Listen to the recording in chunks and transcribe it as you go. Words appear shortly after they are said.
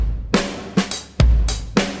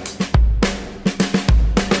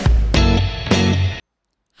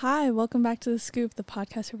Hi, welcome back to The Scoop, the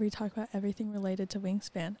podcast where we talk about everything related to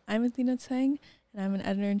Wingspan. I'm Athena Tseng, and I'm an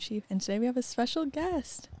editor-in-chief, and today we have a special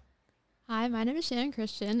guest. Hi, my name is Shannon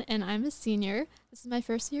Christian, and I'm a senior. This is my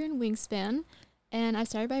first year in Wingspan, and I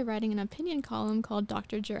started by writing an opinion column called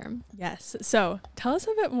Dr. Germ. Yes, so tell us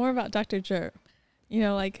a bit more about Dr. Germ. You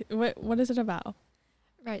know, like, what is it about?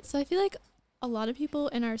 Right, so I feel like a lot of people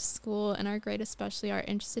in our school, and our grade especially, are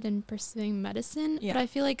interested in pursuing medicine, but I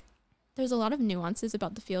feel like there's a lot of nuances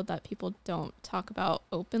about the field that people don't talk about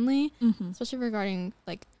openly, especially regarding,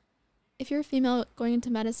 like, if you're a female going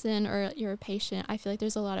into medicine or you're a patient, I feel like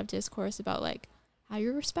there's a lot of discourse about, like, how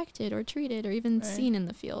you're respected or treated or even seen in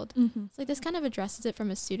the field. So, like, this kind of addresses it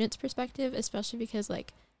from a student's perspective, especially because,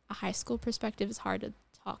 like, a high school perspective is hard to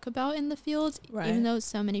talk about in the field, even though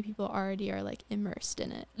so many people already are, like, immersed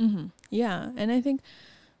in it. Yeah, and I think,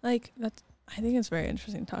 like, I think it's very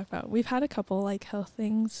interesting to talk about. We've had a couple, like, health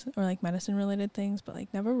things or, like, medicine-related things, but,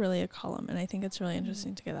 like, never really a column. And I think it's really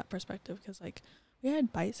interesting to get that perspective because, like, we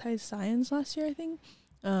had Bite-Sized Science last year, I think.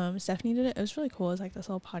 Stephanie did it. It was really cool. It was, like, this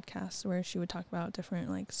little podcast where she would talk about different,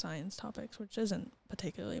 like, science topics, which isn't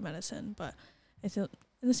particularly medicine, but it's in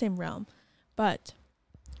the same realm. But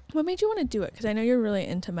what made you want to do it? Because I know you're really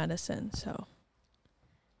into medicine, so.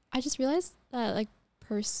 I just realized that, like,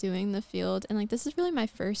 pursuing the field, and, like, this is really my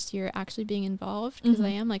first year actually being involved because I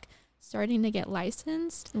am, like, starting to get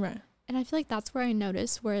licensed, right? And I feel like that's where I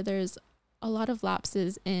notice where there's a lot of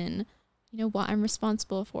lapses in, you know, what I'm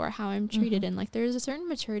responsible for, how I'm treated, and, like, there's a certain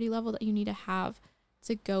maturity level that you need to have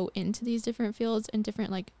to go into these different fields and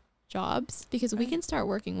different, like, jobs, because we can start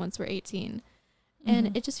working once we're 18,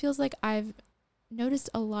 and it just feels like I've noticed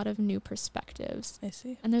a lot of new perspectives. I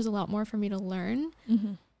see. And there's a lot more for me to learn,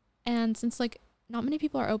 and since, like, not many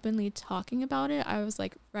people are openly talking about it, I was,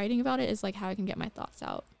 like, writing about it is, like, how I can get my thoughts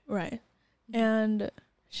out. Right. And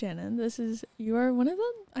Shannon, you are one of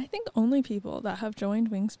the, I think, only people that have joined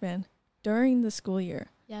Wingspan during the school year.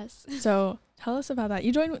 Yes. So tell us about that.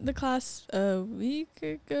 You joined the class a week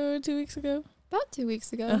ago, 2 weeks ago? About 2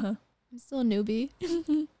 weeks ago. I'm still a newbie.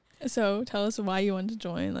 So tell us why you wanted to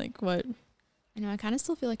join, like, what? I know, I kind of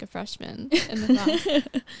still feel like a freshman in the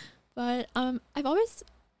class. But I've always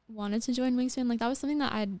wanted to join Wingspan. Like, that was something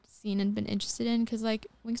that I'd seen and been interested in because, like,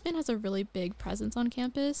 Wingspan has a really big presence on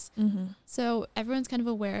campus, so everyone's kind of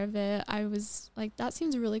aware of it. I was like, that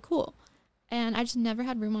seems really cool, and I just never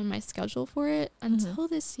had room on my schedule for it until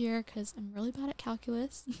this year because I'm really bad at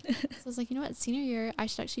calculus. So I was like, you know what, senior year I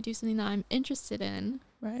should actually do something that I'm interested in,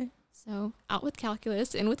 right? So out with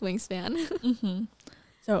calculus, in with Wingspan.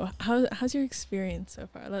 So how's your experience so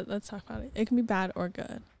far? Let's talk about it. It can be bad or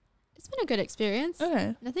good. It's been a good experience.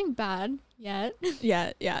 Okay. Nothing bad yet.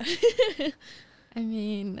 Yeah. I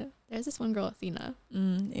mean, there's this one girl, Athena.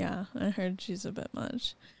 Yeah, I heard she's a bit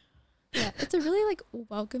much. Yeah, it's a really, like,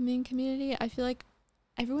 welcoming community. I feel like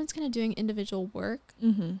everyone's kind of doing individual work,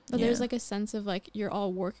 but there's, like, a sense of, like, you're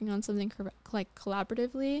all working on something, like,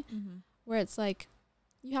 collaboratively, where it's, like,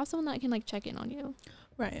 you have someone that can, like, check in on you.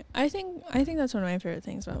 Right. I think that's one of my favorite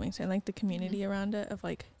things about Wingspan, like, the community around it of,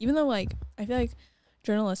 like, even though, like, I feel like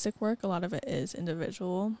journalistic work, a lot of it is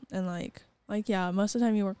individual, and like yeah, most of the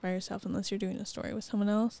time you work by yourself unless you're doing a story with someone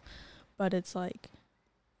else, but it's like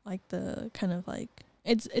the kind of, like,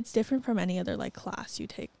 it's different from any other, like, class you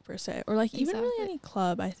take per se, or, like, even really any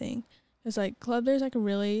club. I think it's like club, there's, like, a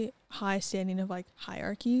really high standing of, like,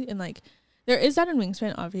 hierarchy, and, like, there is that in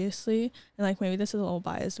Wingspan, obviously, and, like, maybe this is a little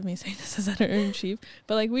biased of me saying this as editor-in-chief,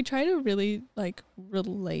 but, like, we try to really, like,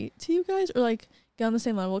 relate to you guys, or, like, get on the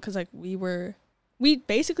same level, because, like, we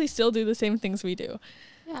basically still do the same things we do.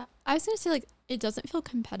 Yeah. I was going to say, like, it doesn't feel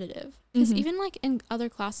competitive. Because even, like, in other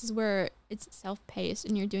classes where it's self-paced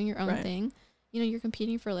and you're doing your own thing, you know, you're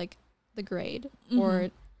competing for, like, the grade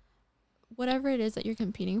or whatever it is that you're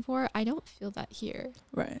competing for, I don't feel that here.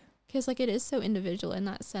 Right. Because, like, it is so individual in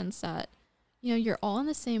that sense that, you know, you're all on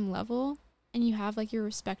the same level and you have, like, your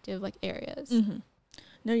respective, like, areas.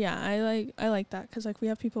 No, yeah, I like that because, like, we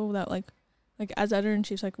have people that, like, as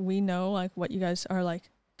editor-in-chiefs, like, we know, like, what you guys are, like,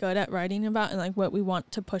 good at writing about and, like, what we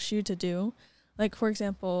want to push you to do. Like, for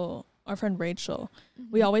example, our friend Rachel,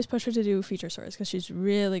 we always push her to do feature stories because she's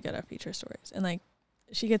really good at feature stories, and, like,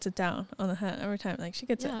 she gets it down on the head every time. Like, she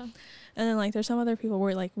gets it. And then, like, there's some other people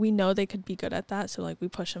where, like, we know they could be good at that, so, like, we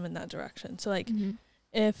push them in that direction. So, like,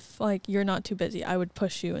 if, like, you're not too busy, I would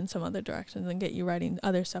push you in some other directions and get you writing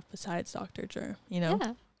other stuff besides Dr. Germ, you know?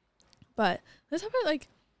 Yeah. But let's talk about,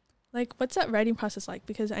 like, what's that writing process like?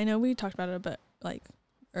 Because I know we talked about it a bit, like,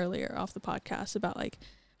 earlier off the podcast about, like,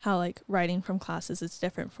 how, like, writing from classes is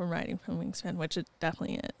different from writing from Wingspan, which it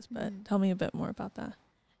definitely is. But tell me a bit more about that.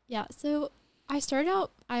 Yeah, so I started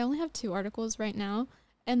out, I only have 2 articles right now,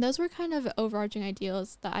 And those were kind of overarching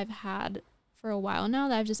ideals that I've had for a while now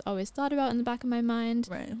that I've just always thought about in the back of my mind.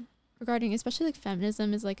 Right. Regarding, especially like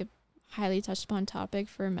feminism is like a highly touched upon topic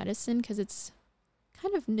for medicine because it's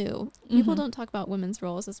kind of new. People don't talk about women's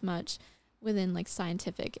roles as much within like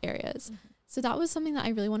scientific areas. So that was something that I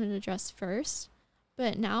really wanted to address first.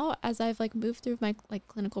 But now as I've like moved through my like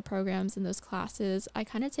clinical programs and those classes, I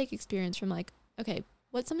kind of take experience from like, okay,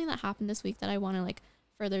 what's something that happened this week that I want to like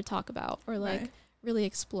further talk about or like really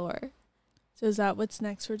explore. So is that what's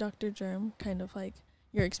next for Dr. Germ? Kind of like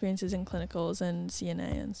your experiences in clinicals and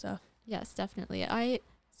CNA and stuff? Yes, definitely. I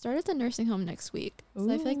start at the nursing home next week.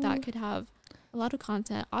 So I feel like that could have a lot of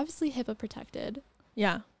content, obviously HIPAA protected.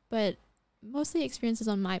 Yeah. But mostly experiences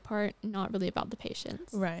on my part, not really about the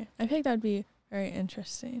patients. Right. I think that would be very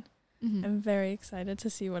interesting. I'm very excited to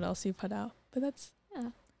see what else you put out. But that's,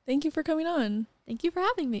 thank you for coming on. Thank you for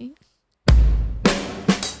having me.